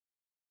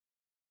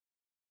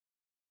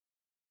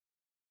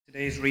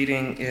Today's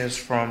reading is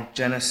from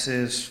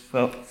Genesis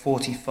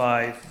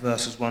 45,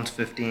 verses 1 to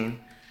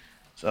 15.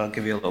 So I'll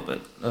give you a little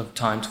bit of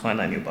time to find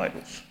that in your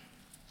Bibles.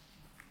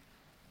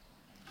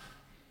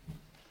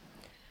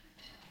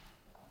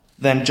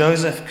 Then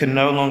Joseph could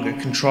no longer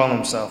control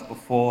himself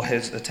before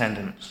his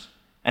attendants,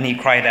 and he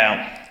cried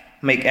out,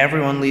 "Make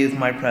everyone leave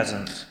my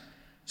presence."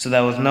 So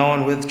there was no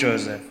one with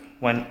Joseph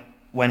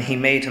when he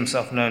made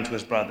himself known to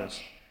his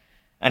brothers.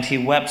 And he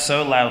wept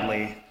so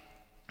loudly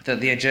that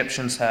the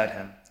Egyptians heard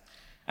him,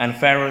 and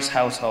Pharaoh's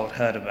household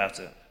heard about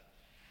it.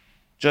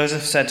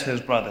 Joseph said to his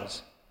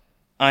brothers,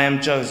 "I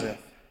am Joseph.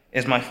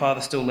 Is my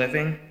father still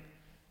living?"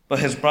 But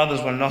his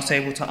brothers were not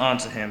able to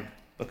answer him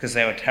because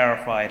they were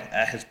terrified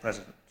at his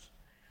presence.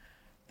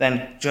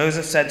 Then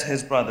Joseph said to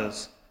his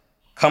brothers,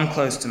 "Come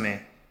close to me."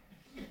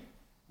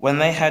 When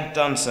they had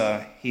done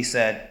so, he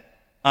said,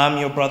 "I am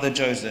your brother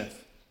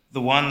Joseph,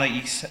 the one that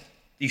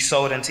you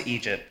sold into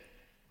Egypt.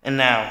 And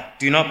now,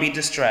 do not be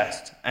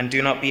distressed and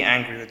do not be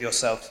angry with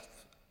yourself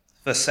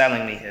for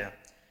selling me here,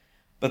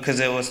 because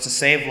it was to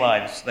save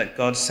lives that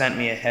God sent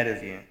me ahead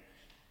of you.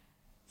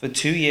 For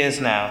 2 years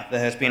now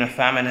there has been a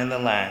famine in the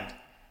land,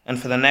 and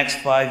for the next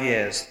 5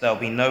 years there will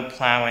be no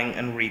plowing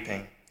and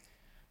reaping.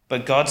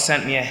 But God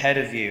sent me ahead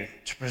of you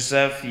to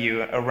preserve for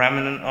you a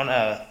remnant on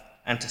earth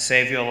and to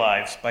save your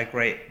lives by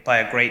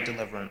a great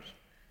deliverance.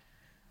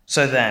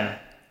 So then,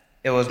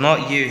 it was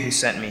not you who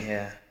sent me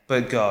here,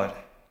 but God.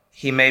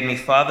 He made me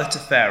father to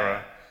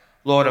Pharaoh,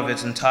 lord of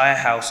his entire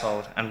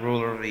household and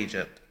ruler of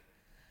Egypt.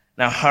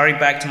 Now hurry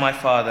back to my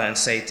father and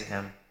say to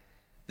him,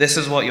 'This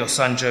is what your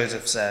son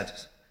Joseph said.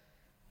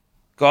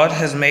 God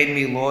has made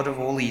me lord of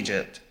all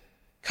Egypt.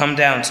 Come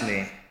down to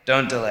me,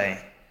 don't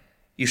delay.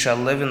 You shall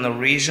live in the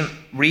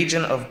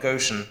region of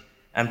Goshen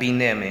and be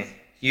near me,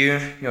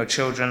 you, your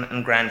children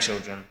and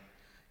grandchildren,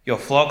 your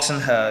flocks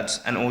and herds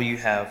and all you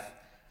have.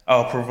 I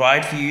will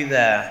provide for you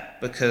there,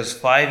 because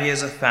 5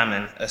 years of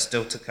famine are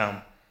still to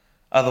come.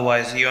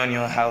 Otherwise you and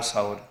your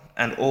household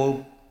and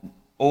all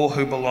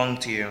who belong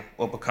to you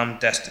will become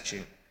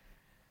destitute.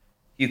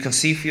 You can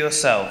see for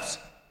yourselves,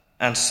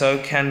 and so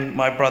can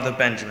my brother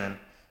Benjamin,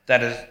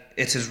 that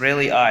it is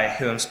really I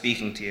who am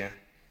speaking to you.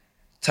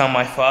 Tell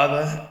my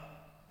father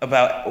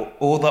about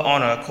all the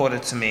honor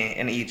accorded to me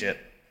in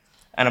Egypt,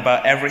 and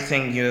about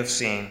everything you have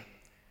seen,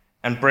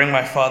 and bring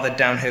my father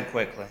down here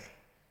quickly."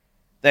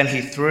 Then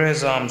he threw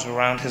his arms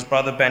around his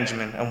brother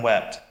Benjamin and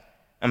wept,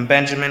 and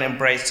Benjamin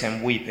embraced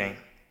him, weeping.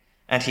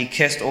 And he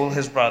kissed all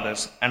his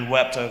brothers and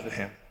wept over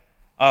him.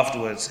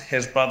 Afterwards,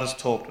 his brothers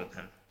talked with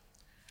him.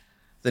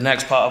 The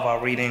next part of our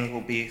reading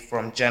will be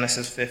from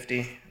Genesis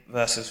 50,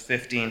 verses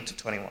 15 to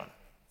 21.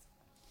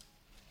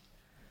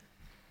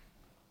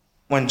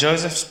 When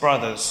Joseph's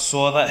brothers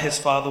saw that his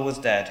father was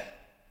dead,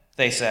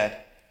 they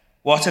said,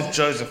 "What if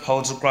Joseph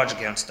holds a grudge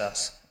against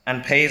us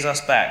and pays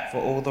us back for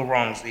all the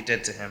wrongs we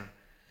did to him?"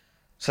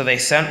 So they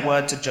sent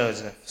word to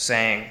Joseph,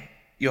 saying,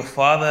 "Your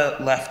father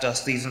left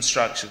us these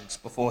instructions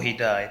before he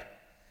died.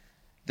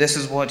 This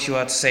is what you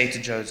are to say to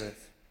Joseph.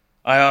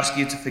 I ask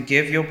you to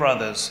forgive your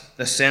brothers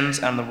the sins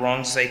and the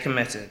wrongs they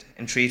committed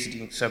in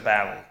treating you so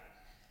badly.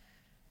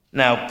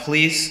 Now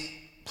please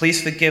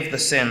forgive the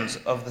sins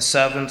of the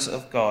servants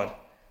of God,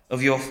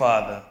 of your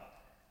father."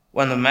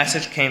 When the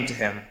message came to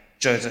him,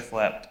 Joseph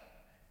wept.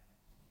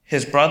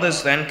 His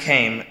brothers then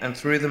came and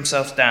threw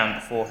themselves down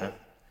before him.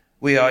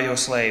 "We are your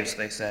slaves,"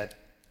 they said.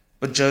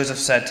 But Joseph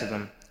said to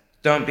them,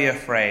 "Don't be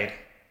afraid.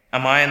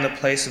 Am I in the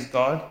place of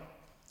God?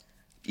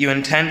 You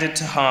intended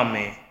to harm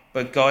me,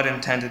 but God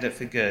intended it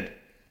for good,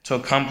 to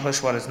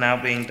accomplish what is now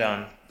being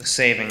done, the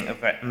saving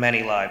of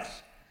many lives.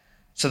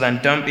 So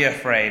then don't be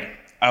afraid.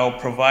 I will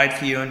provide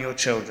for you and your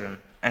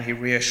children." And he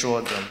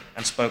reassured them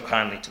and spoke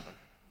kindly to them.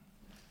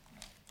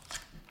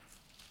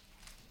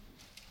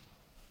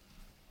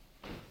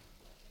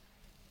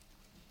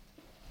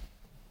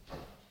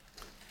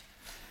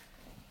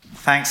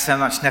 Thanks so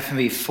much,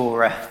 Nefemi,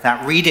 for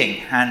that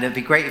reading. And it'd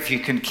be great if you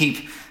can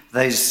keep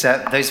those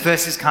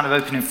verses kind of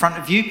open in front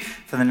of you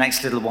for the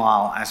next little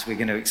while as we're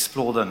going to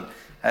explore them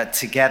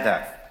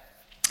together.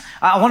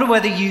 I wonder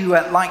whether you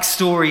like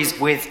stories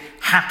with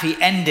happy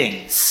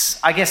endings.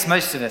 I guess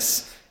most of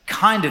us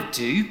kind of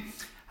do.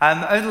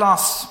 Over the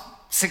last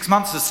 6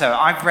 months or so,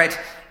 I've read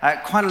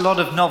quite a lot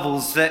of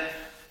novels that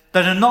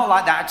are not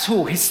like that at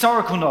all.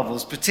 Historical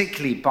novels,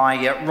 particularly by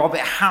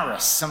Robert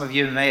Harris. Some of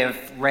you may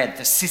have read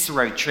the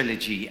Cicero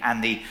trilogy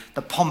and the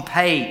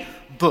Pompeii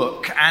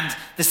book. And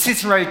the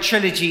Cicero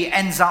trilogy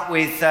ends up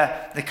with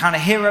the kind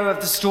of hero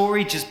of the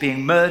story just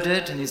being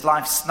murdered and his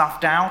life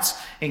snuffed out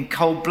in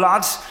cold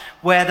blood,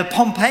 where the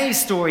Pompeii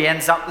story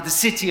ends up with the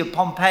city of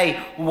Pompeii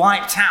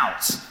wiped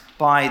out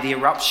by the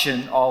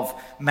eruption of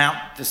Mount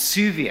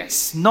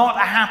Vesuvius. Not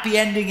a happy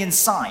ending in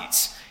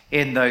sight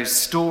in those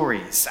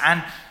stories.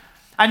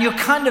 And you're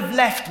kind of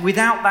left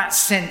without that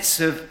sense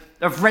of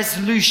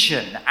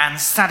resolution and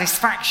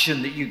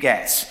satisfaction that you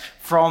get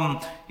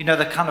from,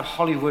 the kind of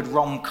Hollywood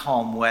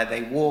rom-com where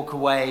they walk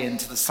away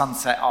into the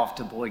sunset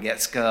after boy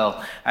gets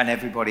girl and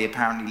everybody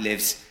apparently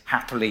lives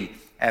happily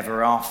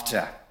ever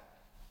after.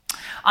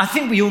 I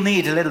think we all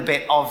need a little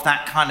bit of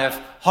that kind of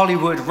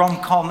Hollywood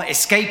rom-com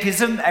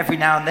escapism every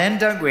now and then,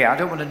 don't we? I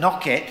don't want to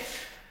knock it.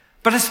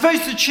 But I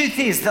suppose the truth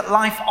is that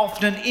life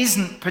often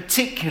isn't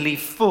particularly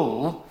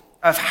full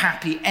of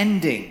happy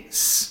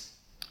endings.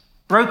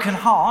 Broken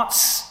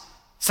hearts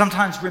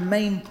sometimes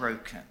remain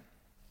broken.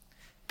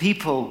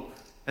 People,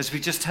 as we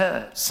just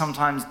heard,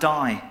 sometimes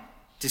die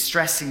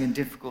distressing and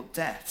difficult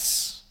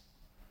deaths.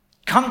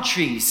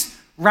 Countries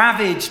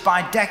ravaged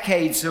by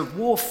decades of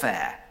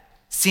warfare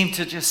seem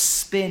to just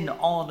spin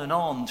on and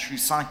on through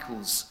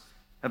cycles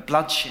of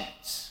bloodshed,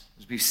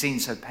 as we've seen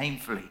so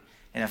painfully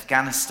in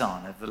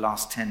Afghanistan over the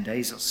last 10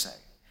 days or so.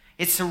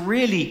 It's a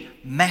really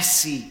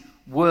messy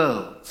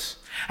world.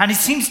 And it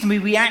seems to me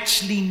we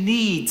actually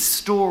need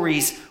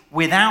stories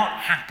without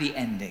happy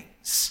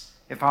endings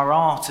if our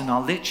art and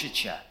our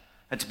literature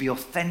are to be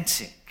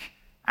authentic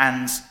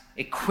and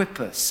equip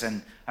us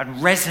and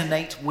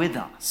resonate with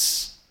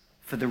us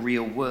for the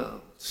real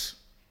world.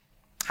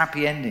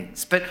 Happy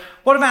endings. But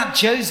what about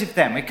Joseph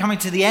then? We're coming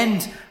to the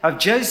end of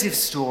Joseph's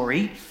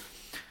story.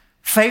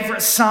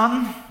 Favorite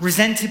son,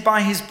 resented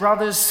by his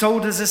brothers,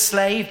 sold as a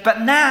slave,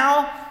 but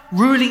now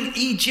ruling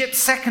Egypt,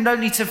 second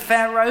only to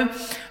Pharaoh.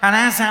 And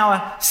as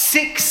our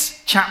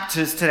 6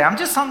 chapters today, I'm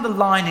just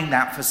underlining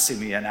that for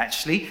Simeon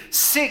actually,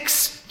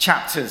 6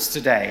 chapters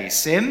today,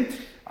 Sim,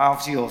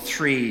 after your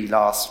 3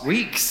 last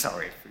week.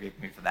 Sorry, forgive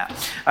me for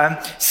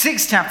that.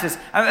 6 chapters.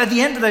 At the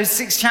end of those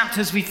 6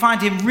 chapters, we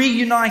find him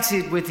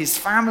reunited with his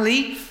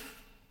family,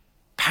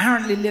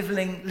 apparently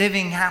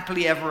living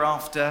happily ever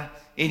after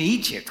in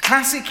Egypt.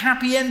 Classic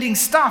happy ending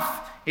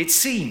stuff, it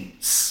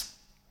seems.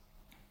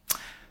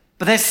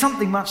 But there's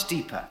something much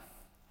deeper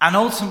and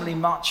ultimately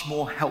much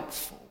more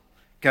helpful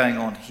going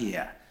on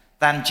here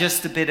than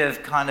just a bit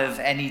of kind of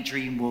any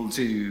dream will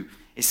do,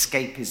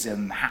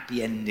 escapism, happy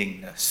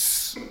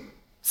endingness.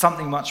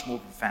 Something much more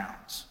profound.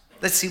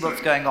 Let's see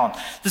what's going on.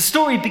 The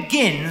story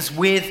begins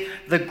with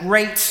the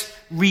great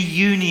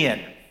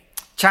reunion.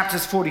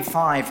 Chapters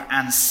 45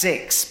 and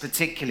 6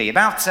 particularly.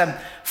 About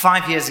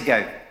 5 years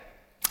ago,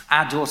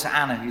 our daughter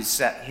Anna,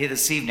 who's here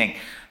this evening,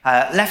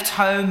 left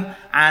home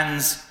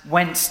and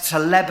went to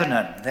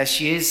Lebanon. There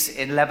she is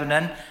in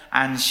Lebanon,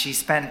 and she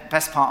spent the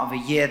best part of a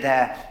year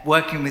there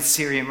working with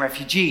Syrian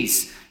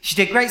refugees. She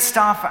did great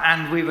stuff,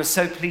 and we were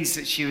so pleased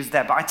that she was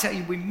there. But I tell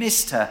you, we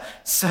missed her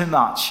so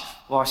much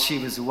while she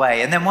was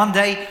away. And then one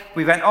day,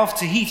 we went off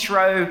to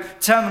Heathrow,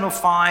 Terminal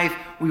 5.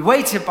 We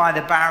waited by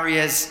the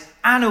barriers.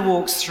 Anna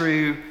walks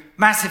through,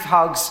 massive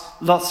hugs,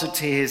 lots of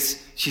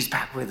tears. She's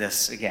back with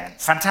us again.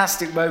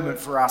 Fantastic moment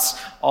for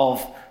us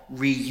of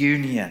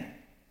reunion.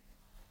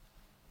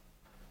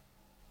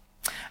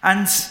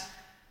 And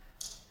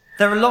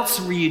there are lots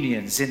of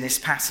reunions in this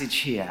passage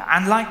here.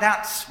 And like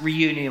that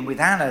reunion with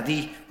Anna,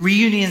 the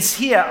reunions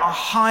here are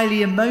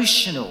highly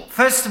emotional.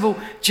 First of all,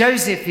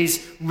 Joseph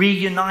is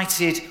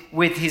reunited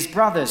with his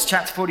brothers.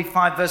 Chapter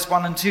 45, verse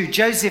 1 and 2.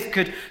 Joseph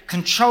could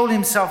control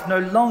himself no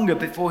longer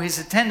before his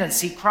attendants.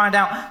 He cried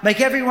out,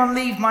 "Make everyone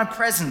leave my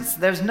presence."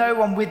 There was no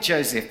one with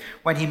Joseph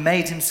when he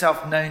made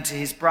himself known to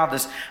his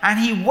brothers. And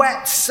he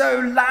wept so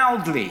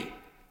loudly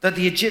that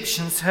the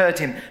Egyptians heard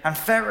him, and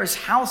Pharaoh's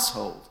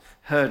household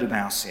heard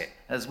about it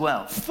as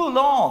well. Full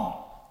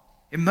on,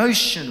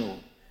 emotional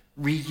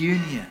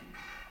reunion.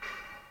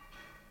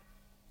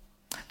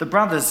 The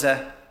brothers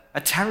are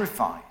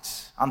terrified,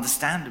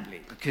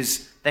 understandably,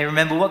 because they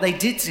remember what they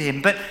did to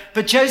him.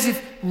 But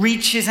Joseph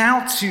reaches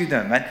out to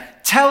them and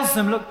tells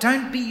them, look,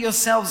 don't beat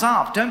yourselves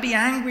up. Don't be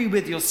angry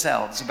with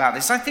yourselves about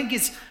this. I think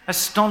it's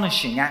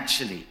astonishing,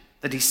 actually,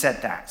 that he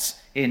said that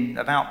in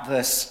about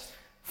verse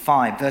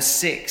 5, verse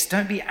 6.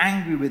 Don't be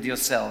angry with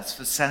yourselves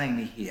for selling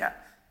me here.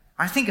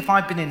 I think if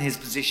I'd been in his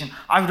position,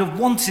 I would have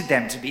wanted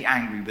them to be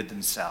angry with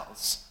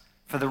themselves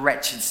for the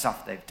wretched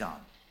stuff they've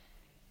done.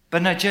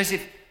 But no,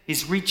 Joseph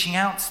is reaching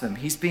out to them.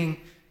 He's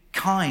being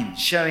kind,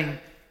 showing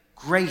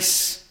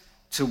grace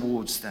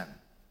towards them,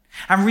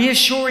 and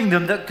reassuring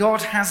them that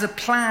God has a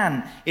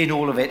plan in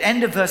all of it.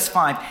 End of verse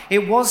 5.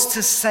 It was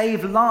to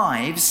save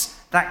lives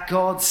that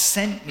God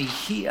sent me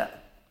here.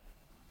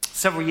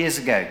 Several years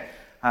ago,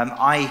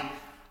 I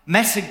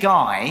met a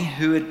guy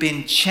who had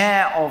been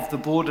chair of the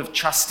board of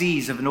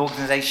trustees of an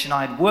organization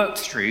I had worked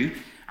through,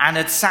 and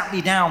had sat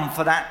me down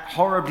for that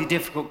horribly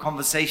difficult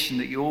conversation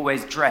that you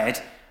always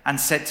dread, and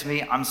said to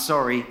me, "I'm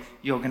sorry,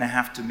 you're going to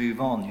have to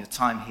move on. Your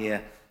time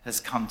here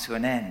has come to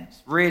an end."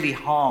 Really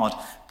hard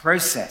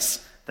process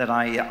that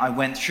I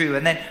went through.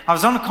 And then I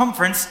was on a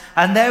conference,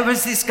 and there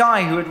was this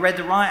guy who had read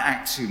the Riot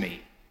Act to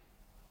me.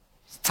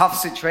 It's a tough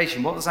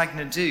situation. What was I going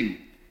to do?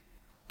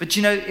 But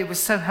you know, it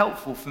was so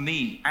helpful for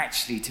me,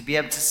 actually, to be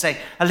able to say,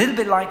 a little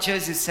bit like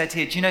Joseph said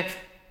here, do you know,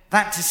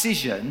 that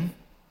decision,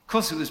 of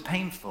course it was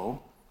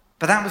painful,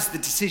 but that was the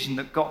decision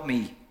that got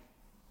me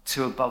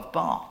to above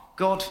bar.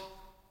 God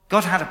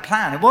had a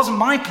plan. It wasn't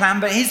my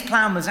plan, but his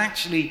plan was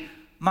actually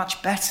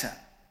much better.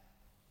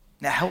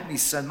 And it helped me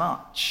so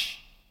much.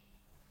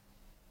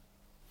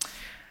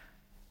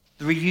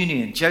 The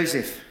reunion,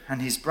 Joseph and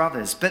his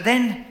brothers. But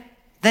then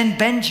Then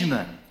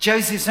Benjamin,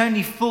 Joseph's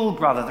only full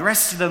brother. The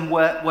rest of them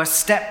were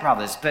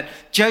stepbrothers, but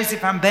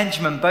Joseph and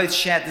Benjamin both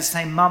shared the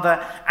same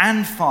mother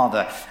and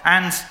father.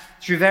 And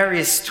through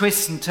various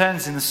twists and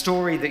turns in the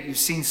story that you've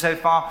seen so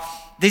far,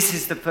 this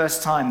is the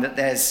first time that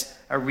there's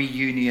a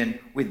reunion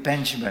with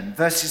Benjamin.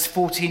 Verses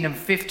 14 and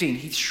 15,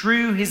 he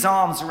threw his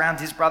arms around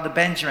his brother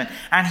Benjamin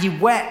and he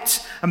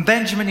wept, and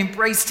Benjamin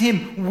embraced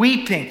him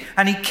weeping,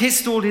 and he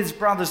kissed all his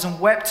brothers and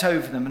wept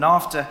over them. And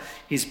after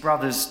his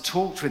brothers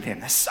talked with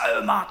him, there's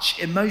so much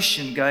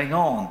emotion going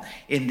on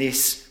in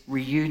this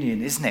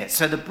reunion, isn't it?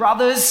 So the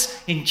brothers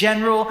in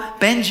general,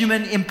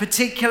 Benjamin in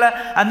particular,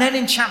 and then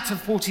in chapter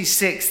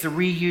 46, the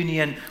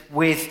reunion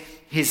with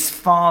his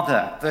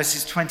father,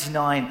 verses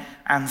 29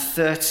 and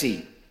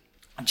 30.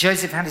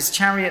 Joseph had his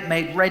chariot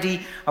made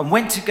ready and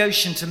went to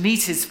Goshen to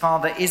meet his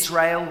father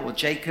Israel, or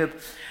Jacob.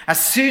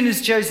 As soon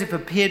as Joseph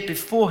appeared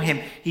before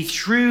him, he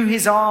threw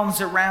his arms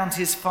around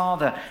his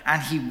father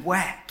and he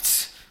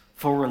wept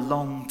for a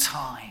long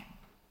time.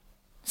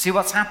 See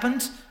what's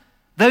happened?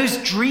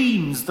 Those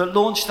dreams that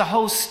launched the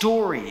whole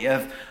story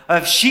of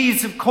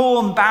sheaves of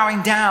corn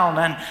bowing down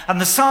and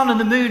the sun and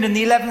the moon and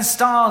the 11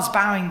 stars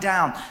bowing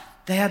down,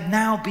 they are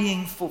now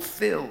being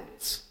fulfilled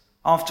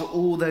after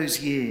all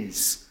those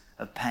years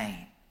of pain.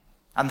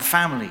 And the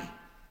family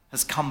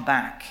has come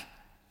back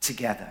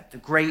together. The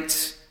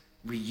great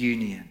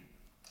reunion.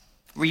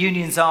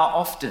 Reunions are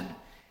often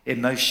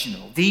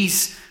emotional.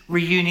 These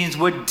reunions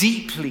were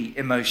deeply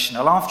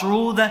emotional. After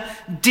all the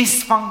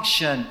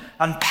dysfunction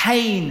and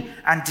pain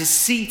and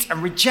deceit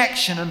and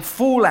rejection and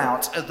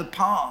fallout of the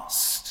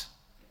past.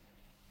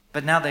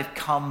 But now they've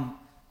come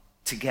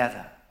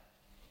together.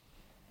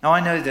 Now I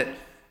know that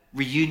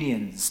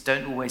reunions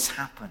don't always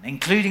happen,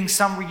 including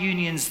some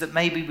reunions that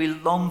maybe we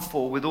long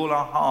for with all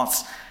our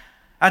hearts.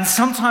 And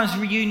sometimes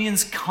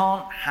reunions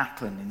can't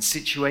happen in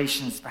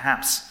situations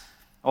perhaps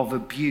of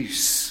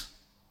abuse.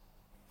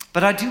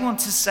 But I do want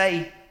to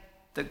say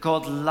that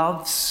God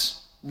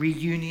loves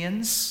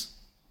reunions.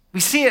 We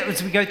see it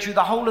as we go through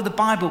the whole of the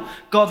Bible.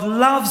 God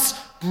loves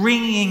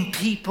bringing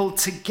people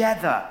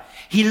together.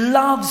 He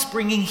loves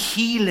bringing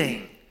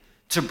healing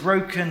to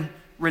broken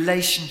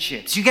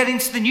relationships. You get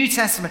into the New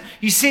Testament,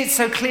 you see it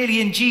so clearly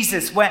in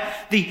Jesus, where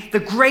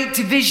the great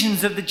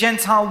divisions of the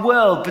Gentile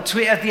world, of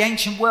the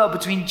ancient world,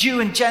 between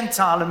Jew and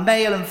Gentile and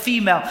male and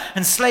female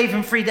and slave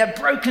and free, they're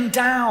broken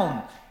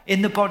down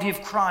in the body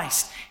of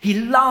Christ. He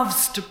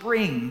loves to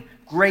bring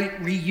great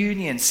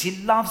reunions.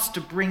 He loves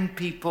to bring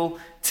people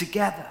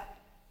together.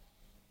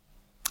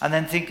 And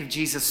then think of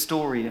Jesus'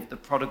 story of the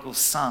prodigal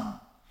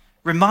son,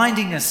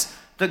 reminding us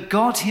that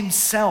God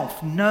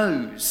himself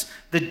knows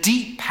the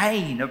deep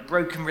pain of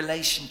broken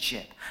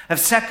relationship, of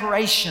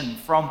separation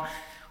from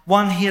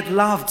one he had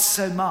loved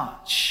so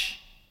much.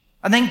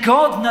 And then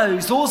God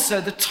knows also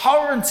the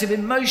torrent of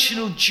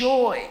emotional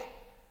joy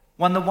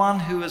when the one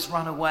who has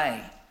run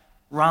away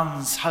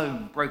runs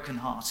home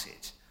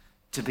brokenhearted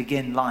to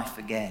begin life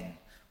again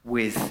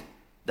with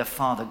the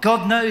Father.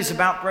 God knows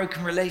about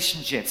broken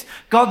relationships.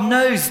 God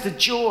knows the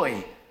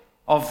joy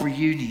of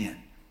reunion.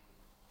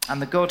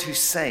 And the God who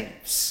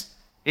saves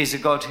is a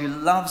God who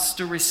loves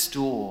to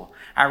restore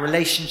our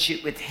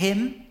relationship with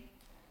him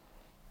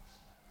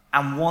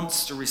and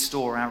wants to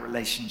restore our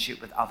relationship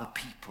with other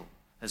people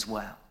as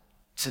well,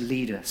 to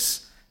lead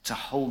us to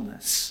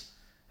wholeness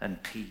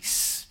and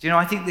peace. Do you know,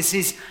 I think this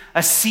is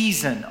a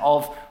season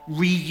of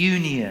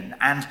reunion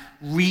and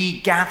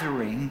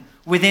regathering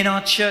within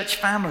our church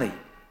family.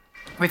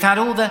 We've had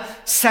all the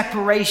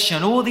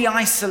separation, all the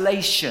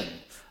isolation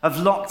of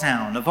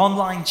lockdown, of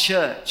online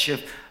church,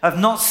 of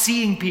not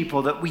seeing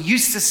people that we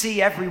used to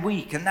see every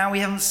week, and now we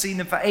haven't seen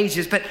them for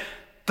ages. But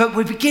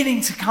we're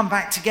beginning to come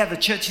back together.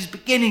 Church is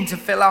beginning to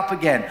fill up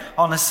again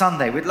on a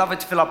Sunday. We'd love it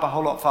to fill up a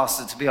whole lot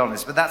faster, to be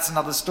honest, but that's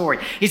another story.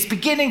 It's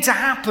beginning to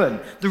happen,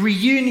 the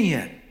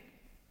reunion.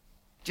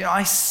 Do you know,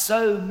 I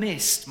so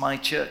missed my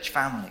church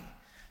family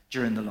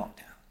during the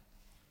lockdown.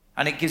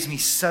 And it gives me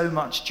so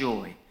much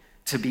joy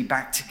to be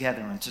back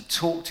together and to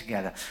talk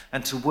together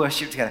and to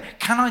worship together.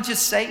 Can I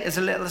just say, as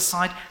a little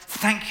aside,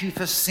 thank you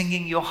for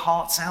singing your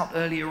hearts out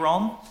earlier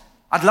on.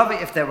 I'd love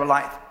it if there were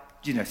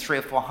 300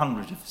 or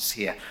 400 of us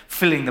here,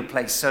 filling the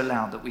place so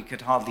loud that we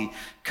could hardly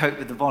cope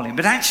with the volume.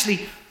 But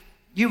actually,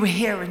 you were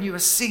here and you were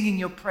singing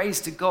your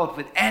praise to God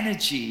with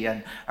energy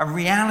and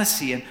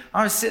reality. And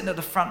I was sitting at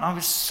the front and I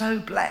was so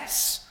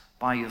blessed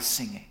by your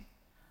singing.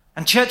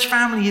 And church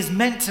family is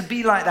meant to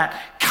be like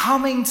that,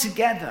 coming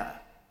together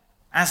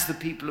as the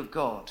people of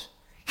God,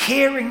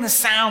 hearing the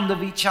sound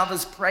of each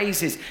other's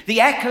praises,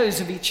 the echoes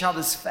of each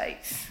other's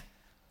faith,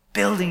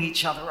 building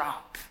each other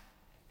up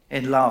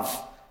in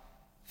love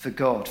for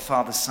God,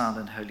 Father, Son,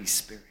 and Holy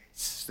Spirit.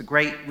 It's the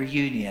great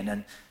reunion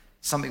and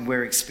something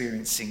we're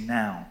experiencing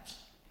now.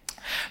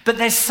 But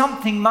there's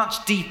something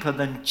much deeper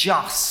than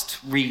just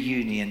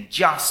reunion,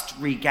 just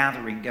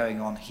regathering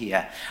going on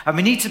here. And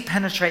we need to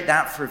penetrate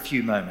that for a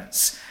few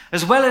moments.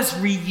 As well as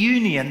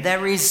reunion,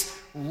 there is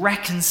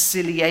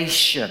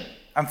reconciliation.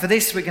 And for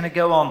this, we're going to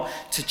go on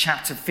to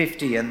chapter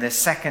 50 and the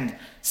second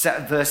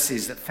set of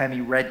verses that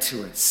Femi read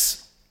to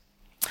us.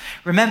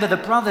 Remember, the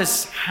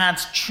brothers had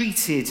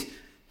treated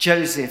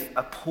Joseph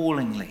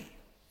appallingly.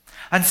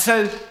 And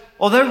so,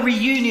 although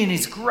reunion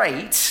is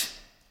great,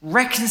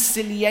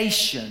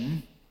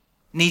 reconciliation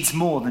needs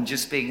more than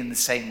just being in the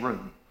same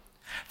room.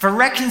 For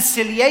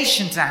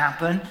reconciliation to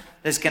happen,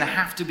 there's going to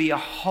have to be a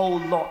whole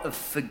lot of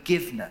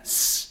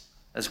forgiveness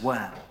as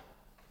well.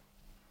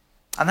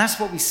 And that's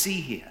what we see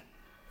here.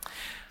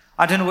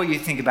 I don't know what you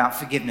think about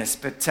forgiveness,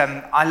 but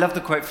I love the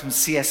quote from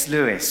C.S.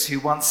 Lewis, who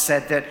once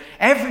said that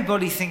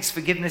everybody thinks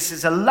forgiveness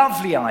is a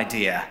lovely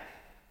idea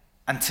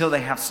until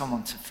they have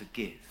someone to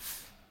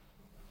forgive.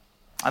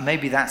 And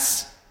maybe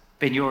that's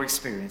been your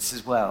experience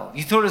as well.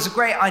 You thought it was a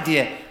great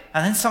idea,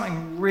 and then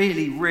something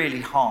really,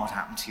 really hard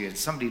happened to you, and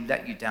somebody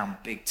let you down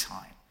big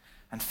time.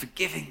 And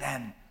forgiving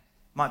them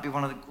might be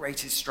one of the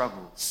greatest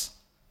struggles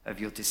of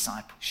your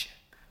discipleship.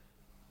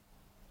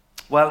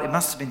 Well, it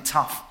must have been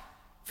tough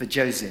for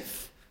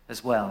Joseph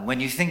as well. When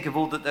you think of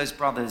all that those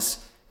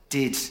brothers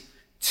did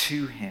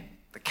to him,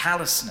 the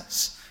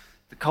callousness,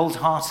 the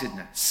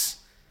cold-heartedness,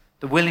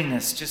 the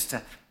willingness just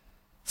to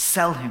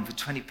sell him for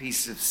 20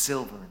 pieces of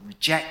silver and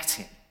reject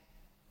him,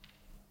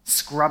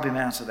 scrub him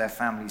out of their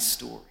family's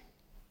story.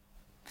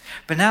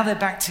 But now they're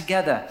back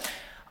together.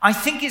 I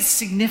think it's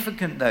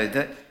significant, though,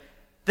 that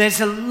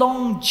there's a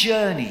long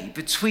journey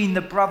between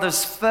the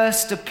brothers'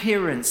 first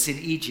appearance in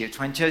Egypt,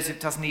 when Joseph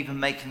doesn't even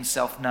make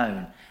himself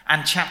known,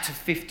 and chapter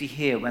 50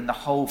 here, when the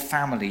whole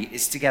family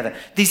is together.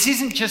 This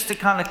isn't just a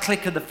kind of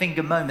click of the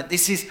finger moment.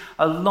 This is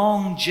a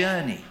long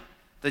journey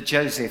that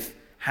Joseph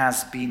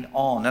has been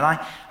on. And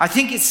I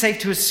think it's safe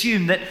to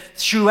assume that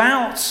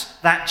throughout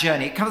that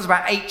journey, it covers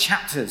about 8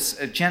 chapters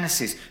of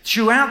Genesis,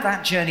 throughout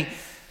that journey,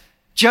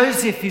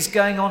 Joseph is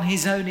going on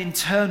his own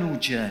internal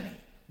journey,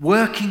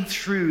 working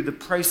through the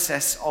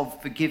process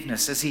of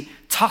forgiveness as he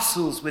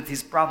tussles with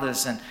his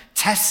brothers and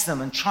tests them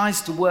and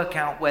tries to work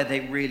out where they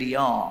really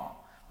are.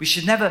 We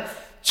should never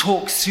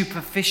talk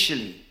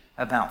superficially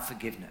about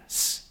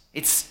forgiveness.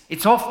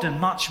 It's often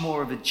much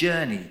more of a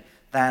journey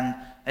than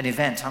an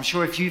event. I'm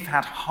sure if you've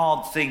had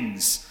hard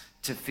things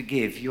to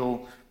forgive,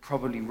 you'll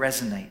probably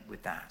resonate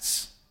with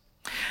that.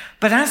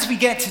 But as we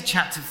get to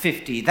chapter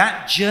 50,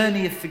 that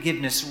journey of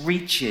forgiveness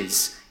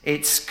reaches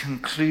its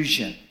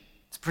conclusion.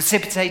 It's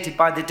precipitated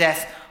by the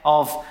death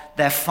of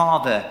their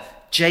father,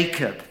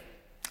 Jacob.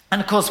 And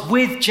of course,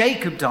 with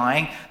Jacob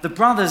dying, the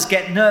brothers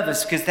get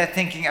nervous because they're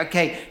thinking,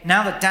 okay,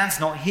 now that Dad's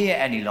not here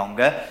any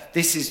longer,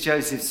 this is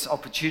Joseph's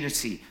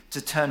opportunity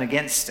to turn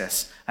against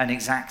us and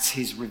exact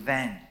his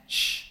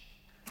revenge.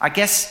 I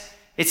guess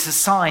it's a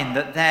sign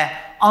that their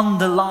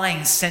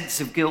underlying sense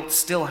of guilt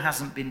still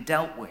hasn't been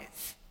dealt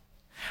with.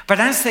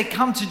 But as they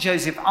come to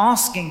Joseph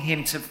asking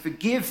him to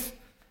forgive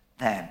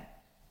them,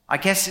 I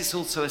guess it's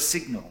also a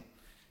signal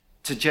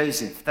to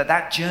Joseph that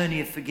that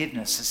journey of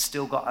forgiveness has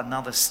still got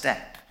another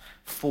step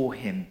for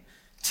him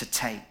to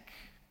take.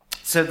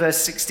 So verse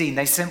 16,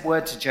 they sent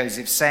word to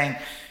Joseph saying,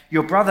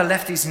 your father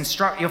left these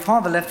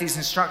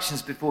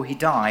instructions before he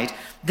died.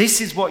 This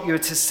is what you're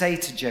to say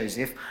to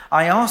Joseph.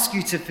 I ask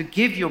you to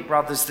forgive your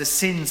brothers the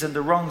sins and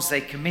the wrongs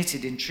they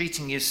committed in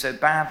treating you so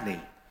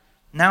badly.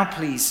 Now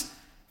please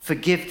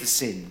forgive the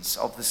sins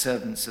of the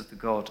servants of the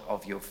God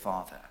of your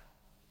father.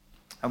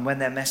 And when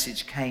their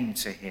message came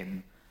to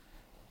him,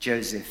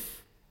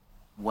 Joseph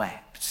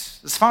wept.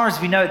 As far as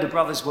we know, the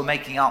brothers were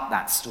making up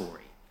that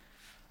story.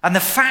 And the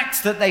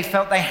fact that they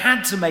felt they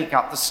had to make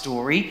up the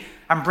story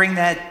and bring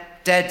their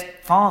dead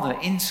father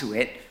into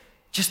it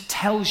just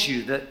tells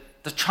you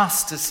that the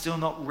trust has still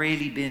not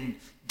really been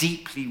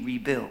deeply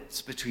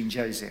rebuilt between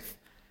Joseph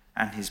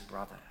and his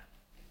brother.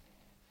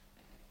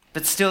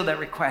 But still their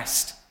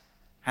request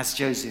has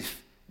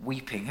Joseph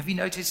weeping. Have you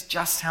noticed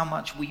just how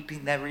much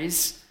weeping there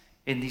is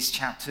in these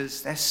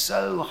chapters? They're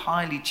so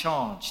highly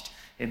charged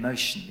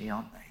emotionally,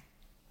 aren't they?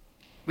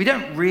 We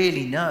don't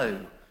really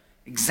know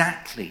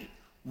exactly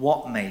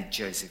what made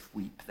Joseph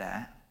weep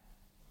there.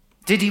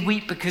 Did he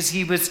weep because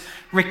he was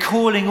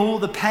recalling all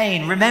the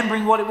pain,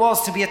 remembering what it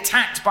was to be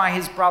attacked by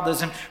his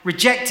brothers and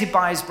rejected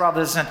by his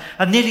brothers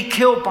and nearly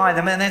killed by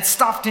them and then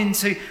stuffed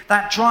into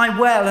that dry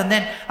well and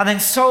then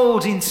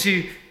sold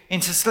into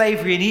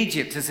slavery in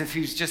Egypt as if he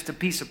was just a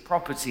piece of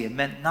property and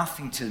meant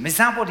nothing to them? Is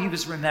that what he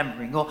was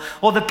remembering?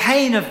 Or the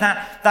pain of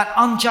that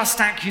unjust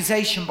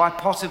accusation by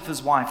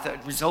Potiphar's wife that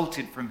had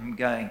resulted from him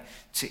going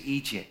to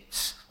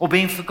Egypt? Or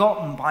being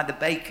forgotten by the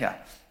baker,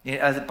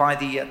 by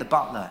the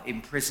butler in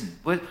prison?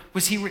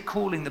 Was he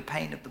recalling the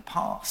pain of the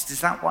past?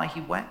 Is that why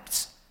he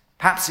wept?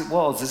 Perhaps it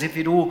was, as if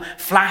it all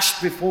flashed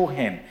before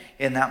him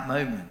in that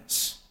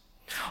moment.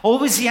 Or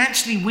was he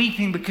actually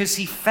weeping because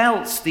he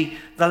felt the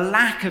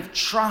lack of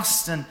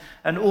trust and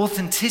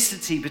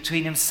authenticity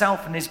between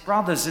himself and his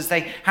brothers as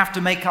they have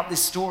to make up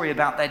this story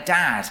about their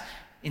dad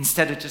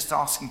instead of just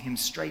asking him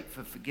straight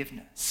for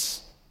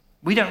forgiveness?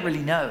 We don't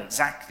really know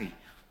exactly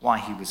why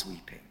he was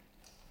weeping.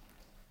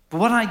 But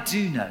what I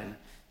do know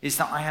is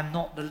that I am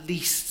not the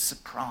least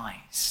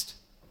surprised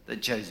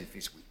that Joseph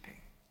is weeping.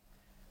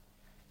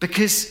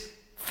 Because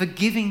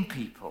forgiving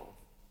people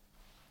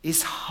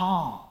is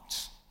hard.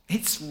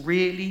 It's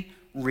really,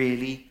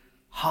 really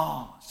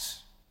hard.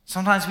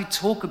 Sometimes we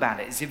talk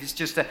about it as if it's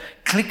just a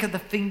click of the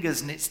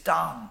fingers and it's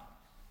done.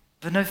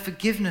 But no,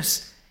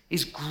 forgiveness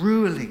is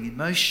grueling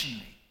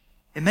emotionally.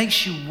 It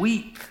makes you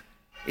weep.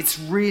 It's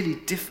really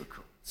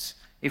difficult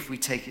if we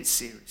take it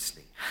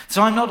seriously.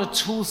 So I'm not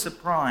at all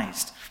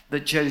surprised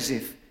that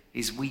Joseph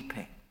is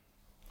weeping.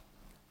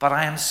 But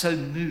I am so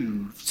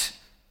moved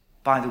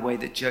by the way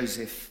that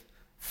Joseph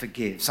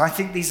forgives. I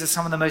think these are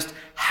some of the most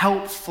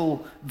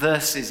helpful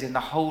verses in the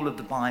whole of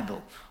the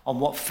Bible on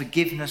what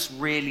forgiveness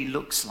really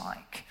looks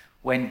like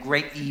when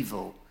great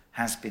evil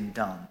has been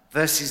done.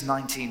 Verses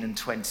 19 and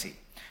 20.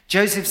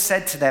 Joseph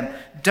said to them,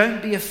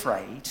 "Don't be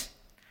afraid.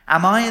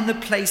 Am I in the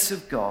place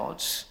of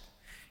God?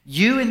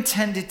 You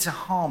intended to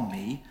harm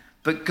me,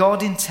 but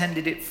God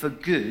intended it for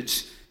good,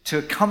 to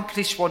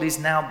accomplish what is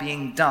now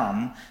being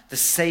done, the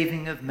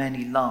saving of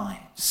many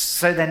lives.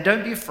 So then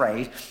don't be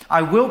afraid.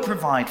 I will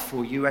provide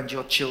for you and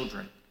your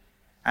children."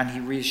 And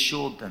he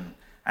reassured them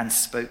and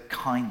spoke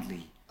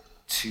kindly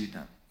to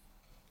them.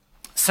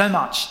 So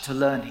much to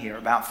learn here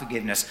about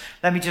forgiveness.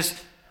 Let me just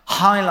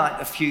highlight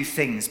a few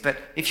things. But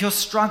if you're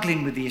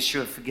struggling with the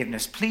issue of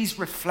forgiveness, please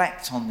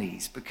reflect on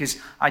these, because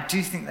I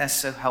do think they're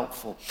so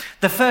helpful.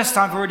 The first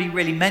I've already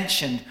really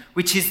mentioned,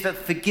 which is that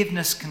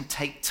forgiveness can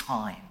take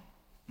time.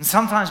 And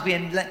sometimes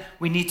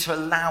we need to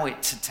allow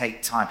it to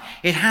take time.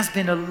 It has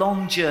been a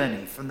long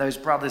journey from those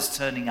brothers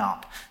turning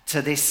up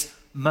to this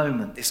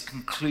moment, this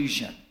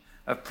conclusion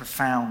of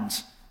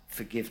profound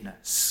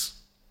forgiveness.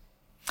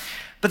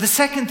 But the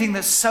second thing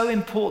that's so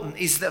important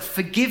is that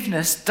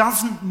forgiveness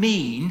doesn't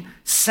mean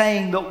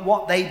saying that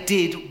what they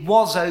did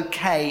was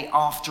okay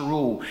after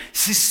all.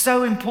 This is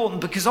so important,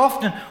 because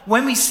often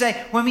when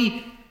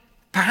we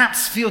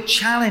perhaps feel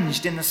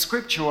challenged in the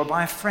scripture or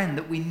by a friend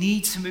that we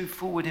need to move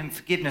forward in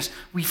forgiveness,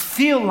 we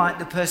feel like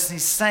the person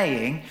is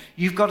saying,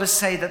 you've got to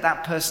say that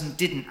that person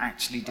didn't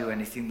actually do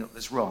anything that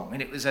was wrong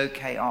and it was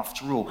okay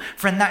after all.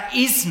 Friend, that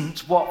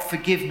isn't what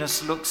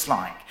forgiveness looks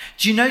like.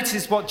 Do you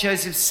notice what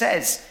Joseph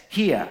says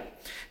here?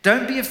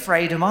 Don't be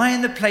afraid. Am I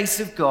in the place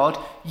of God?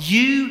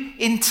 You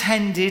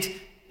intended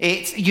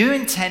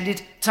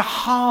to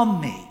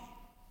harm me.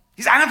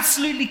 It's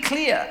absolutely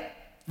clear.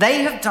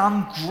 They have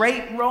done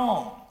great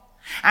wrong.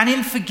 And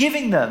in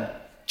forgiving them,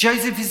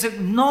 Joseph is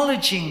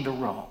acknowledging the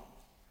wrong,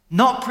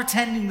 not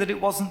pretending that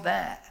it wasn't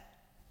there.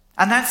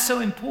 And that's so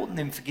important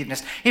in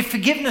forgiveness. If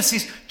forgiveness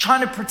is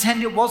trying to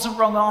pretend it wasn't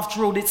wrong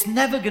after all, it's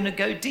never going to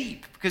go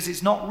deep, because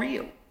it's not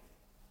real.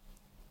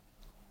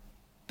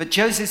 But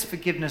Joseph's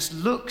forgiveness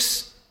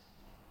looks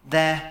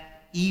their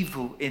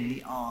evil in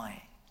the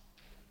eye,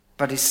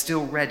 but is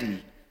still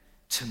ready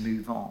to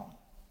move on.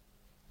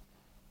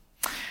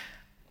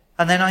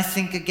 And then I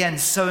think, again,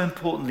 so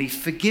importantly,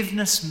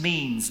 forgiveness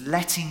means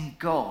letting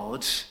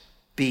God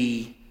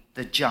be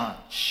the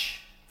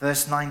judge.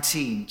 Verse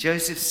 19,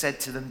 Joseph said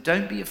to them,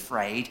 "Don't be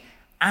afraid.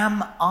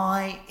 Am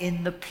I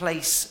in the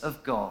place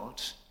of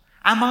God?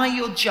 Am I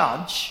your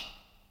judge?"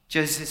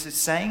 Joseph is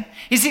saying.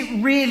 Is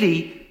it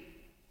really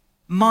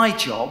my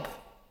job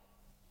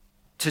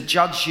to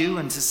judge you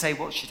and to say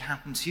what should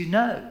happen to you?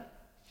 No,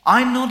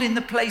 I'm not in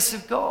the place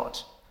of God.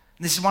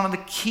 And this is one of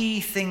the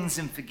key things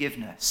in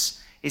forgiveness,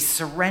 is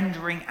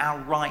surrendering our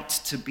right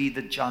to be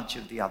the judge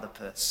of the other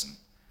person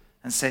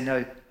and say,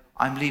 no,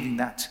 I'm leaving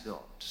that to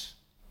God.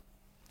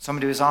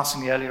 Somebody was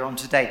asking me earlier on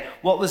today,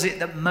 what was it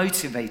that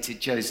motivated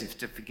Joseph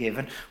to forgive?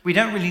 And we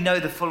don't really know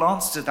the full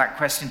answer to that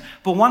question.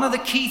 But one of the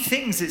key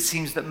things, it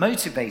seems, that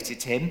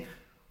motivated him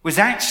was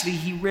actually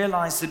he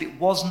realized that it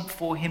wasn't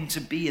for him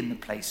to be in the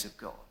place of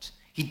God.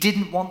 He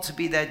didn't want to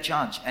be their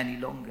judge any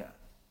longer.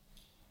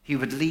 He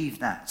would leave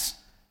that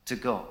to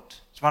God.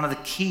 It's one of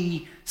the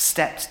key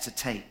steps to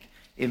take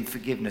in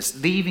forgiveness,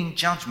 leaving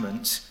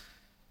judgment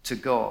to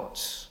God.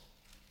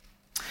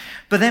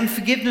 But then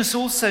forgiveness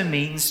also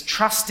means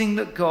trusting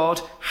that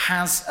God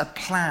has a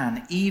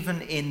plan,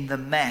 even in the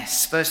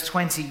mess. Verse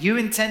 20, you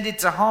intended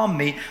to harm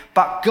me,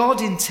 but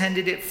God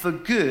intended it for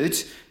good,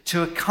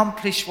 to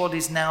accomplish what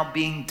is now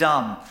being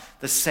done,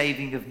 the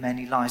saving of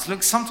many lives.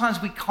 Look,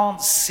 sometimes we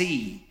can't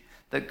see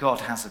that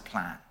God has a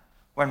plan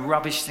when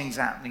rubbish things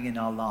are happening in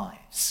our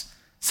lives.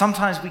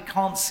 Sometimes we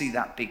can't see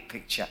that big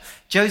picture.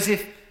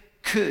 Joseph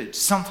could,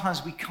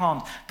 sometimes we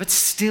can't, but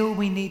still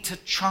we need to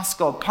trust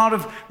God. Part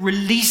of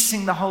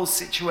releasing the whole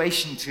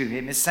situation to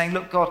him is saying,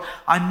 look, God,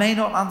 I may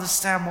not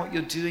understand what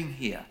you're doing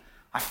here.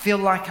 I feel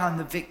like I'm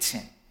the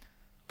victim,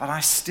 but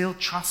I still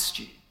trust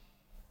you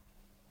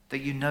that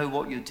you know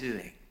what you're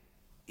doing,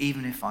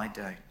 even if I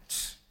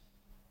don't.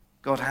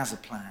 God has a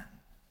plan.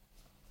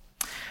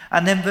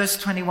 And then verse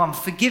 21,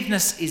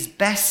 forgiveness is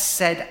best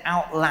said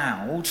out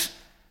loud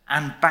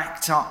and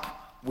backed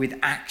up with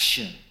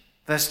action.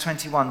 Verse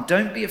 21,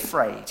 don't be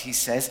afraid, he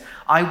says.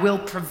 I will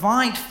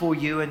provide for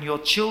you and your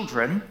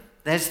children.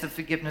 There's the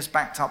forgiveness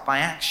backed up by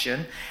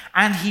action.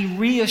 And he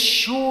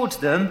reassured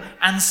them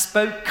and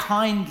spoke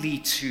kindly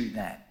to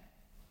them.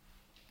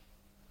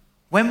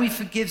 When we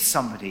forgive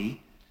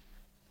somebody,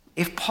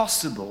 if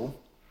possible,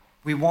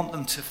 we want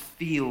them to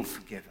feel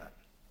forgiven.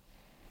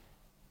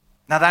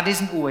 Now, that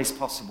isn't always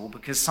possible,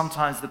 because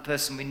sometimes the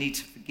person we need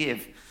to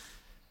forgive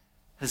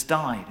has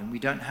died and we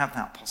don't have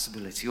that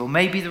possibility. Or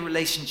maybe the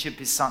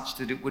relationship is such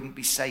that it wouldn't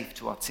be safe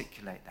to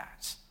articulate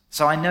that.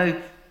 So I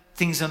know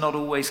things are not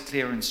always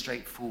clear and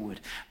straightforward.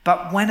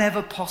 But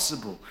whenever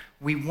possible,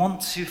 we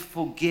want to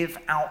forgive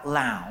out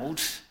loud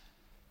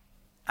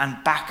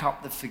and back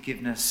up the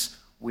forgiveness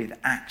with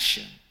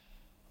action.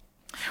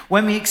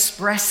 When we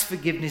express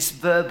forgiveness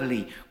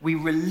verbally, we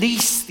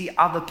release the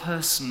other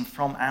person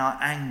from our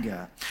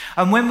anger.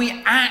 And when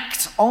we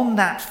act on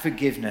that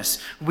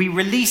forgiveness, we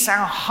release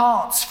our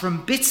hearts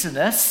from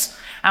bitterness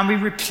and we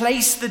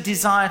replace the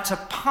desire to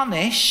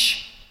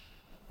punish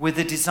with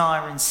a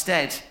desire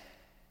instead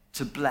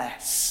to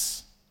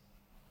bless.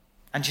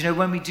 And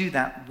when we do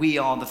that, we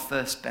are the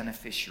first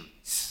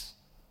beneficiaries.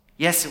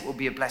 Yes, it will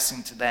be a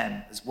blessing to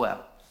them as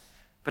well.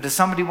 But as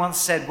somebody once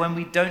said, when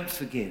we don't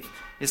forgive,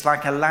 it's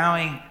like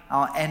allowing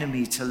our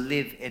enemy to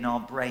live in our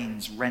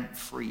brains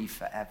rent-free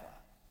forever,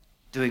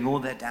 doing all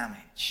their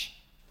damage.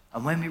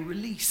 And when we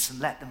release and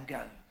let them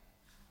go,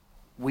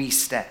 we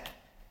step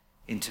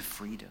into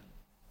freedom.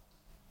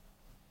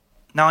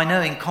 Now, I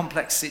know in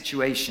complex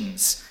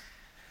situations,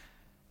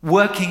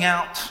 working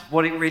out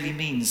what it really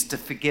means to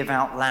forgive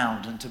out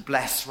loud and to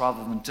bless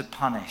rather than to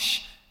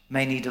punish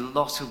may need a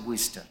lot of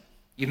wisdom.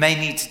 You may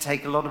need to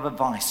take a lot of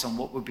advice on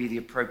what would be the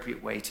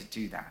appropriate way to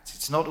do that.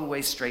 It's not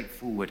always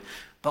straightforward.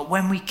 But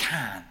when we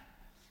can,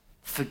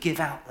 forgive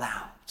out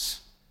loud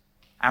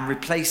and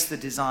replace the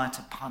desire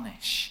to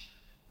punish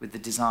with the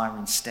desire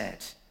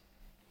instead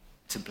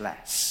to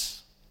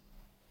bless.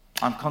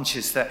 I'm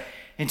conscious that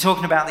in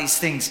talking about these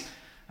things,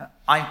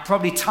 I'm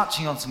probably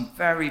touching on some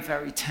very,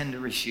 very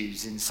tender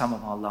issues in some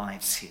of our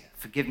lives here.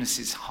 Forgiveness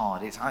is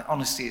hard.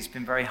 Honestly, it's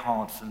been very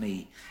hard for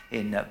me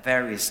in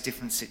various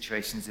different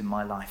situations in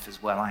my life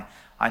as well.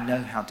 I know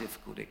how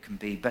difficult it can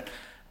be,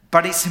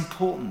 but it's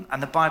important,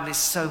 and the Bible is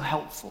so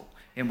helpful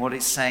in what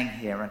it's saying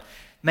here. And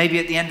maybe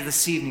at the end of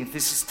this evening, if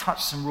this has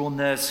touched some raw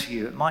nerves for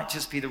you, it might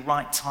just be the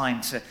right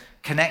time to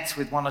connect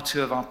with one or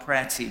two of our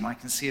prayer team. I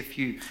can see a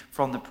few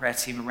from the prayer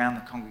team around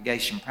the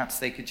congregation. Perhaps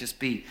they could just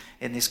be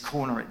in this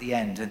corner at the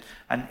end.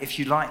 And if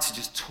you'd like to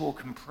just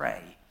talk and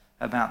pray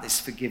about this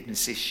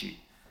forgiveness issue,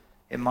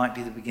 it might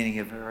be the beginning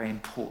of a very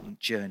important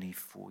journey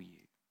for you.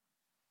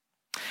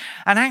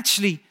 And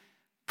actually,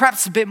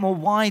 perhaps a bit more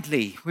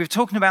widely, we were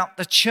talking about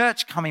the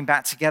church coming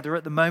back together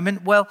at the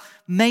moment. Well,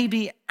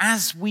 maybe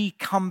as we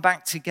come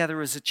back together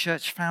as a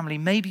church family,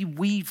 maybe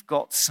we've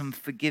got some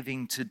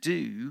forgiving to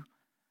do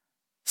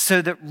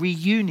so that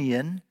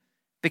reunion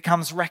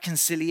becomes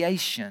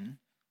reconciliation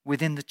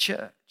within the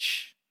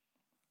church.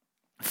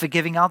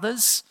 Forgiving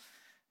others,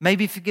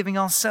 maybe forgiving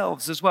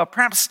ourselves as well.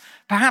 Perhaps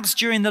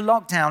during the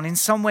lockdown, in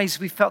some ways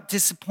we felt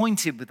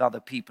disappointed with other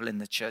people in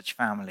the church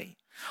family,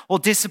 or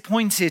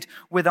disappointed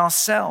with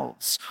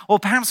ourselves. Or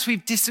perhaps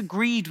we've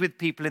disagreed with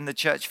people in the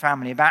church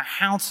family about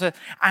how to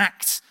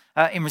act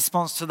in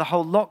response to the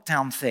whole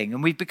lockdown thing,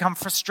 and we've become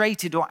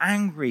frustrated or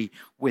angry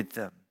with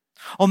them.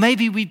 Or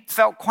maybe we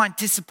felt quite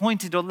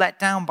disappointed or let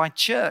down by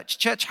church.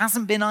 Church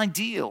hasn't been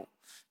ideal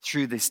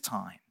through this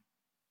time.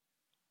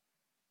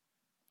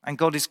 And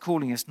God is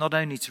calling us not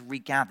only to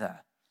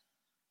regather,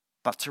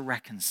 but to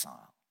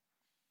reconcile,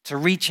 to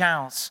reach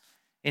out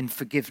in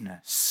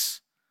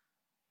forgiveness,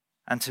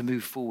 and to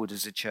move forward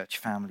as a church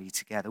family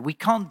together. We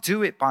can't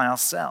do it by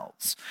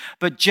ourselves,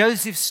 but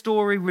Joseph's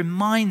story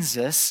reminds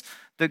us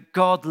that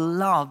God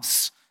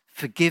loves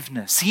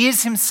forgiveness. He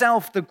is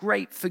himself the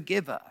great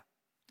forgiver,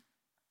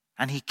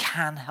 and he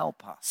can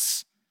help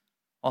us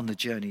on the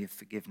journey of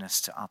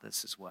forgiveness to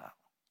others as well.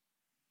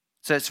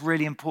 So it's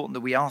really important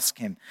that we ask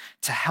him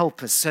to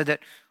help us so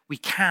that we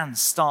can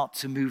start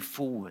to move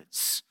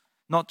forwards,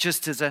 not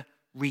just as a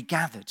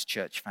regathered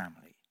church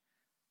family,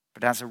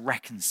 but as a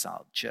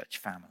reconciled church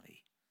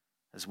family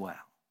as well.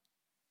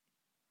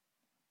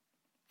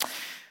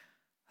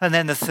 And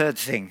then the third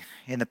thing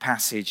in the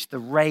passage, the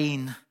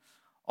reign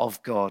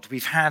of God.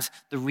 We've had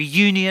the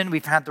reunion,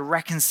 we've had the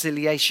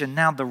reconciliation,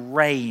 now the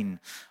reign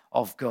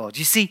of God.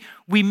 You see,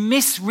 we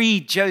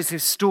misread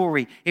Joseph's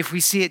story if we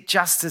see it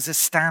just as a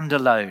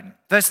standalone.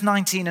 Verse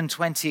 19 and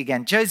 20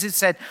 again. Joseph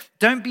said,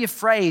 "Don't be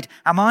afraid.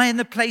 Am I in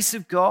the place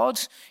of God?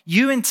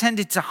 You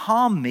intended to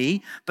harm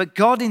me, but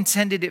God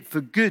intended it for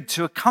good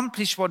to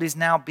accomplish what is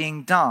now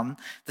being done,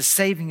 the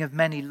saving of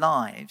many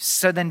lives.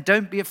 So then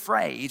don't be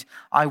afraid.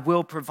 I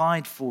will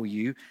provide for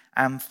you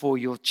and for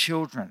your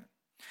children."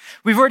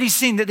 We've already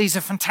seen that these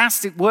are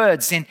fantastic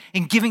words in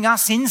giving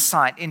us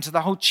insight into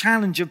the whole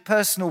challenge of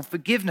personal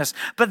forgiveness.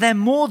 But they're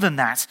more than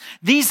that.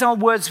 These are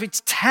words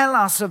which tell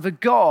us of a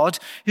God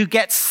who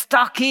gets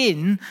stuck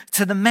in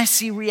to the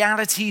messy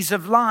realities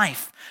of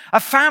life.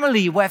 A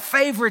family where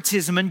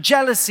favoritism and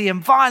jealousy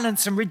and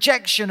violence and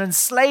rejection and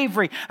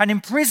slavery and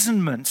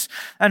imprisonment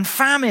and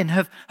famine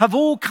have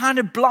all kind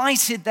of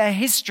blighted their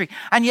history.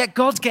 And yet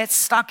God gets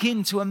stuck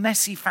into a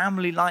messy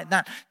family like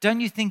that. Don't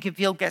you think if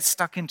he'll get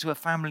stuck into a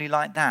family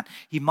like that,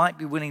 he might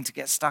be willing to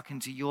get stuck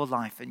into your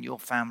life and your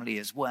family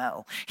as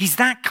well? He's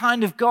that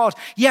kind of God.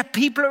 Yet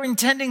people are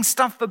intending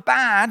stuff for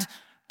bad,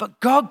 but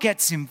God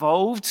gets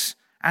involved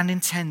and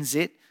intends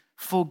it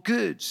for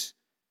good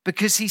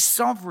because he's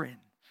sovereign.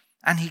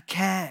 and he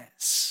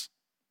cares.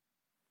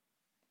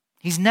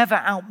 He's never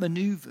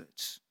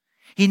outmaneuvered.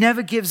 He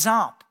never gives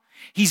up.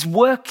 He's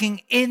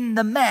working in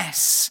the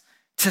mess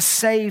to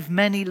save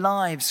many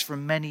lives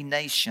from many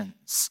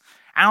nations,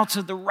 out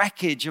of the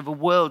wreckage of a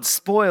world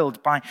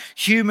spoiled by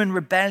human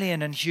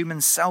rebellion and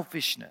human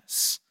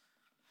selfishness.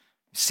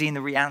 We've seen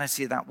the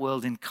reality of that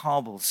world in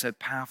Kabul so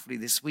powerfully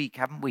this week,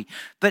 haven't we?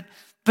 But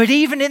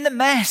even in the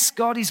mess,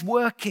 God is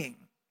working.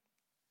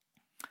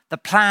 The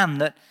plan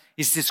that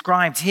is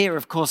described here,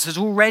 of course, has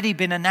already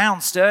been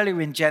announced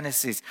earlier in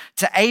Genesis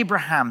to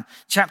Abraham,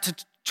 chapter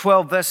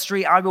 12, verse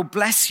 3, I will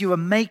bless you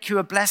and make you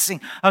a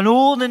blessing, and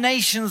all the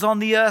nations on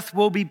the earth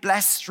will be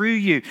blessed through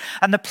you.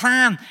 And the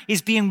plan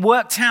is being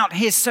worked out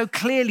here so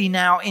clearly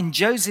now in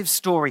Joseph's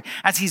story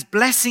as he's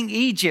blessing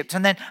Egypt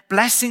and then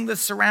blessing the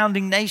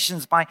surrounding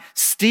nations by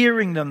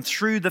steering them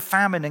through the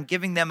famine and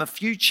giving them a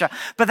future.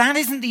 But that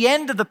isn't the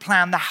end of the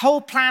plan. The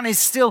whole plan is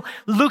still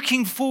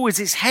looking forwards.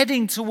 It's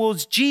heading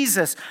towards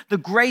Jesus, the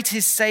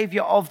greatest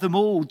Savior of them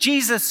all.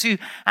 Jesus who,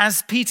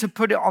 as Peter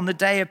put it on the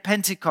day of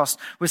Pentecost,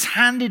 was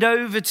handed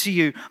over to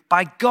you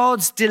by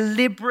God's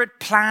deliberate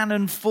plan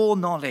and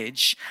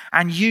foreknowledge,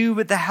 and you,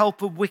 with the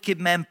help of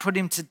wicked men, put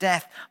him to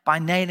death by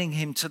nailing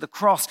him to the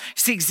cross.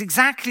 See, it's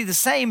exactly the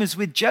same as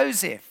with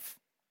Joseph.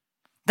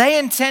 They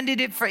intended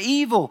it for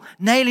evil,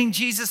 nailing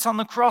Jesus on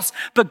the cross,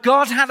 but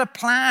God had a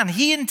plan.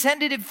 He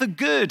intended it for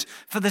good,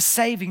 for the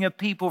saving of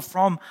people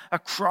from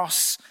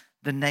across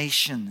the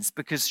nations,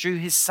 because through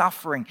his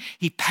suffering,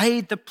 he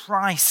paid the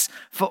price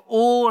for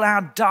all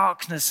our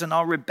darkness and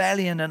our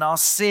rebellion and our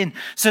sin,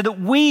 so that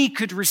we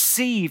could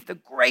receive the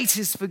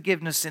greatest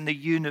forgiveness in the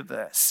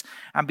universe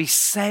and be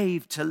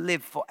saved to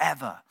live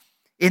forever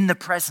in the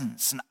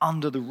presence and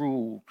under the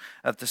rule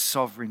of the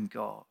sovereign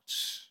God.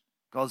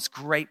 God's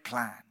great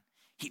plan.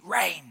 He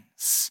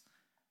reigns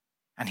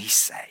and he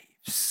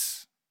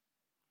saves.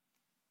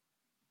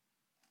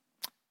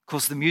 Of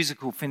course, the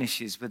musical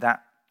finishes with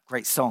that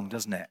great song,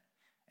 doesn't it?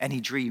 Any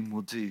dream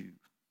will do.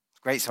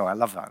 Great song, I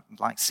love that.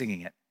 I like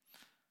singing it.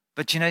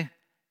 But you know,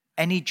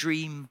 any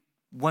dream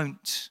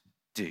won't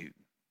do.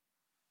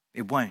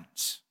 It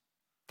won't.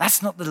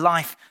 That's not the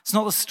life, it's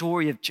not the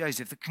story of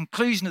Joseph. The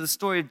conclusion of the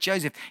story of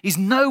Joseph is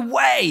no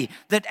way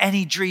that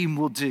any dream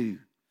will do.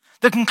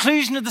 The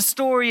conclusion of the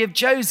story of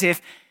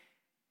Joseph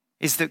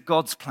is that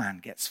God's plan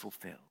gets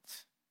fulfilled.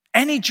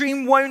 Any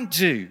dream won't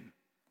do,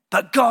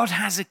 but God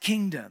has a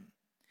kingdom.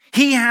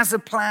 He has a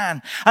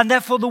plan, and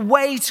therefore the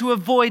way to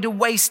avoid a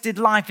wasted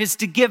life is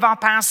to give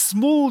up our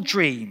small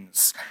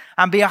dreams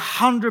and be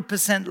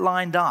 100%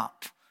 lined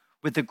up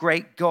with the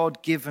great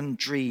God-given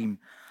dream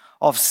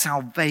of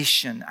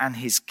salvation and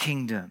his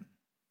kingdom.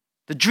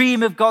 The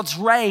dream of God's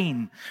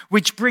reign,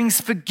 which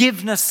brings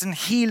forgiveness and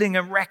healing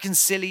and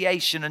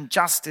reconciliation and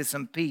justice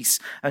and peace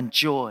and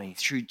joy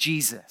through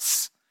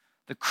Jesus,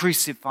 the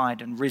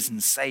crucified and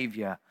risen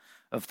Savior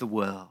of the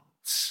world.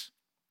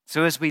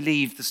 So as we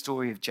leave the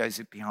story of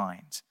Joseph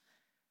behind,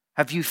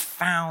 have you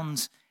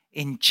found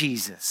in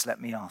Jesus,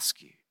 let me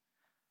ask you,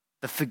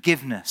 the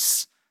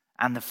forgiveness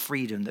and the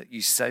freedom that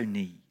you so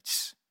need?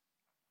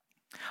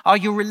 Are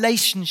your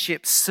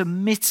relationships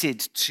submitted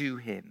to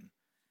him,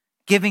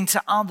 giving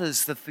to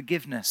others the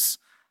forgiveness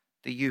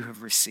that you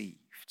have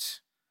received?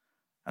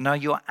 And are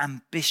your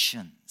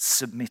ambitions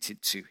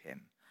submitted to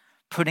him,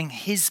 putting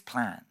his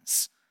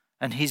plans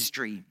and his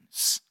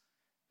dreams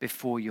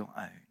before your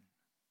own?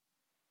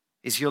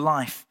 Is your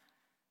life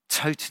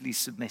totally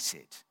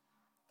submitted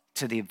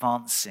to the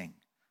advancing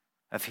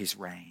of his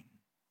reign?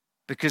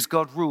 Because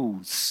God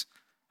rules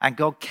and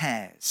God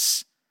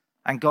cares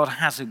and God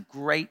has a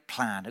great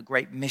plan, a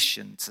great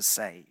mission to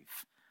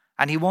save.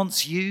 And he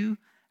wants you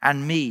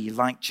and me,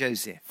 like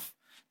Joseph,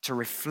 to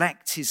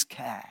reflect his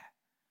care,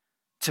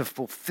 to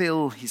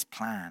fulfill his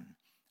plan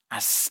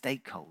as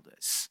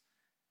stakeholders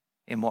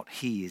in what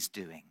he is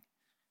doing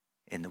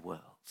in the world.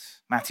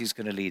 Matthew's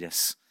going to lead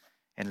us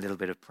in a little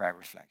bit of prayer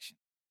reflection.